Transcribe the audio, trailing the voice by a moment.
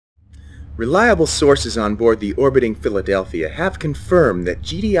Reliable sources on board the orbiting Philadelphia have confirmed that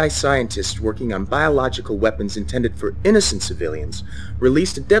GDI scientists working on biological weapons intended for innocent civilians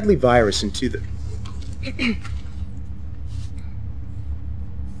released a deadly virus into the...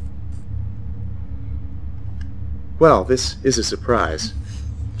 Well, this is a surprise.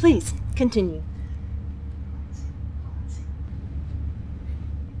 Please, continue.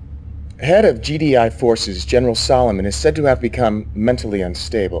 Head of GDI forces, General Solomon, is said to have become mentally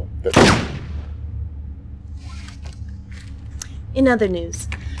unstable. In other news,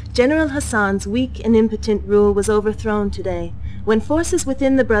 General Hassan's weak and impotent rule was overthrown today, when forces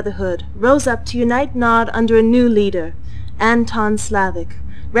within the Brotherhood rose up to unite Nod under a new leader. Anton Slavik,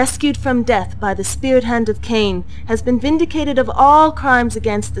 rescued from death by the spirit hand of Cain, has been vindicated of all crimes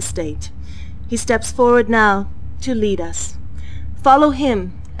against the state. He steps forward now to lead us. Follow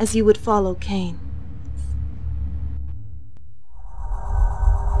him as you would follow Cain.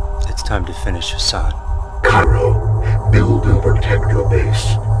 It's time to finish Hassan. Cairo, build and protect your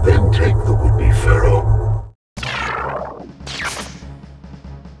base, then take the would-be pharaoh.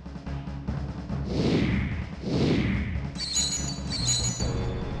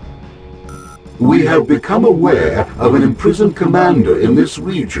 We have become aware of an imprisoned commander in this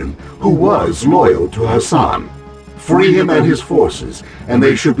region who was loyal to Hassan. Free him and his forces, and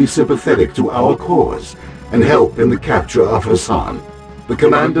they should be sympathetic to our cause, and help in the capture of Hassan. The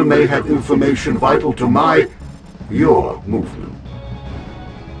commander may have information vital to your movement.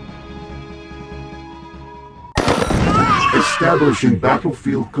 Establishing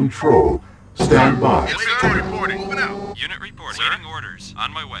battlefield control. Stand by. Unit reporting. Moving out. Unit reporting. Waiting orders.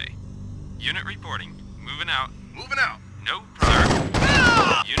 On my way. Unit reporting. Moving out. Moving out. No problem.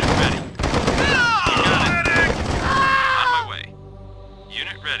 Sir. Unit ready. You got it. On my way.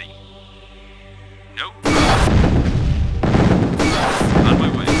 Unit ready. Nope. On my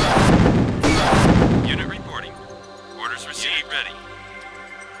way. Unit reporting. Orders received. Ready.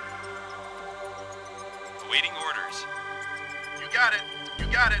 Awaiting orders. You got it. You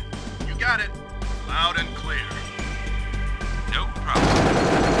got it. You got it. Loud and clear. No problem.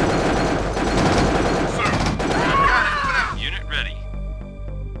 Sir. You got it. Moving out. Unit ready.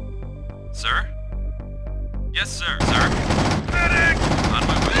 Sir? Yes, sir. Sir? Medic! On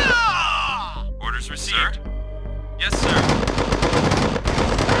my way. Orders received. Sir? Yes, sir.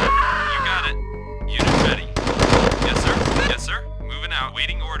 You got it. Unit ready. Yes, sir. Yes, sir. Moving out.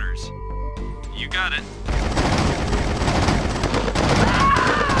 Waiting orders. You got it.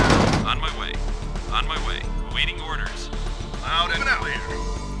 On my way. On my way. Waiting orders. Loud and clear.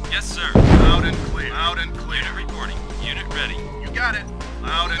 Yes, sir. Loud and clear. Loud and clear. Unit reporting. Unit ready. You got it.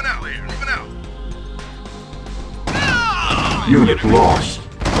 Loud and clear. Moving out. Unit lost.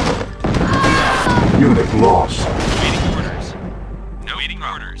 Unit lost. Waiting orders. No waiting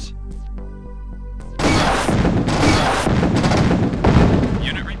orders.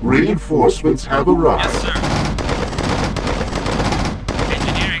 Unit reporting. Reinforcements have arrived. Yes, sir.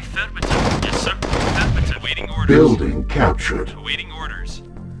 Engineering affirmative. Yes, sir. Affirmative. Waiting orders. Building captured. Awaiting orders.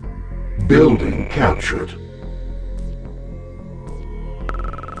 Building captured.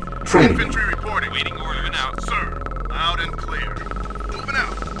 Training. Infantry reporting. Waiting order. Moving out. Sir. Loud and clear. Moving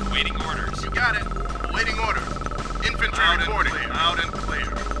out. Waiting orders. You got it. Waiting orders. Infantry reporting. Loud and clear.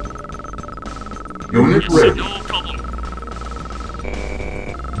 Unit Yes, sir. ready. No problem.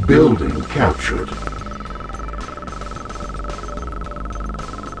 Building captured.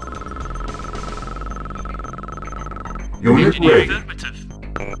 Unit Engineering ready.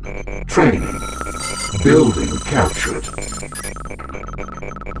 affirmative. Training. Building captured.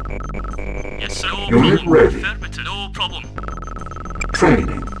 Yes, sir. No Unit problem. ready. Affirmative. No problem.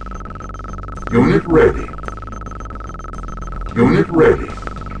 Training. Unit ready. Unit ready.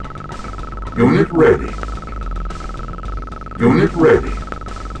 Unit ready. Unit ready.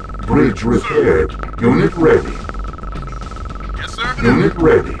 Bridge repaired. Unit ready. Yes, sir. Unit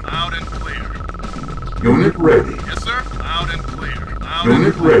ready. Loud and clear. Unit ready. Yes, sir. Loud and clear. Loud Unit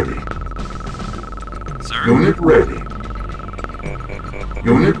and clear. ready. Sir? Unit ready.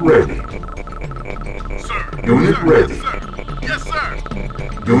 Unit ready. Sir. Unit Sir. ready. Yes, sir. Yes, sir.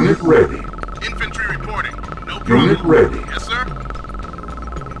 Unit ready. Infantry reporting. No problem. Unit ready. Yes, sir.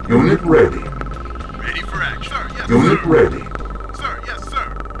 Unit ready. Ready for action. Sir, yes, Unit sir. ready. Sir, yes, sir.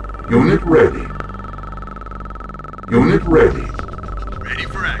 Unit ready. Unit ready. Ready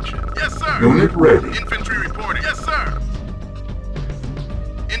for action. Yes, sir. Unit ready. Infantry reporting. Yes, sir.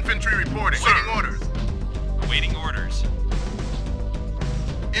 Infantry reporting. Waiting orders. Awaiting orders.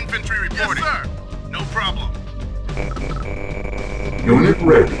 Infantry reporting. Yes, sir. No problem. Unit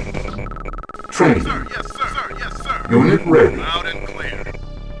ready. Training. Sir, yes, sir. Sir, yes, sir. Unit ready. Loud and clear.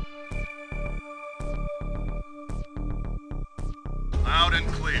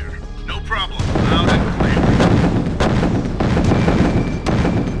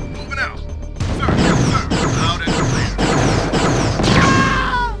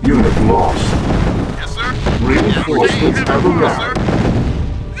 Unit lost. Yes, sir. Reinforcements have arrived.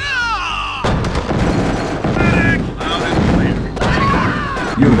 Loud and clear. Waiting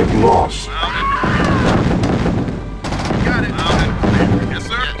order. Unit lost. Loud and clear. Got it. Loud and clear. Yes,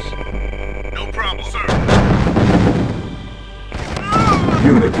 sir. Yes. No problem, sir.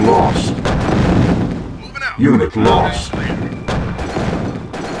 Unit lost. Moving out. Unit lost. Loud and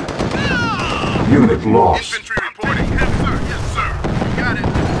Unit clear. lost. Infantry reporting. Yes, sir. Yes, sir. You got it.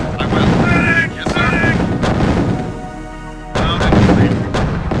 I will. Yes, sir. Loud and clear.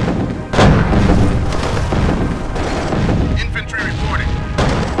 Infantry reporting.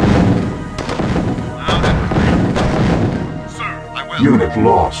 Loud and clear. Sir, I will. Unit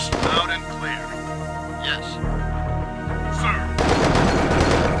lost. Loud and clear. Yes. Sir.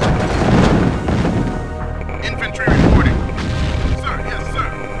 Infantry reporting. Sir, yes, sir.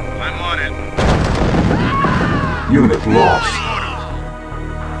 I'm on it. Unit lost. Waiting orders.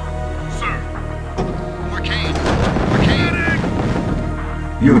 Sir. Arcane.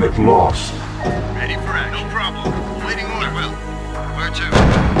 Unit lost. Ready for action. No problem. Waiting order. I will. Where to?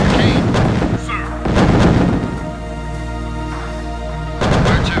 Arcane. Sir.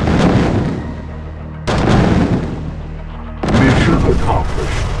 Where to? Mission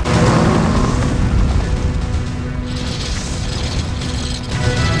accomplished.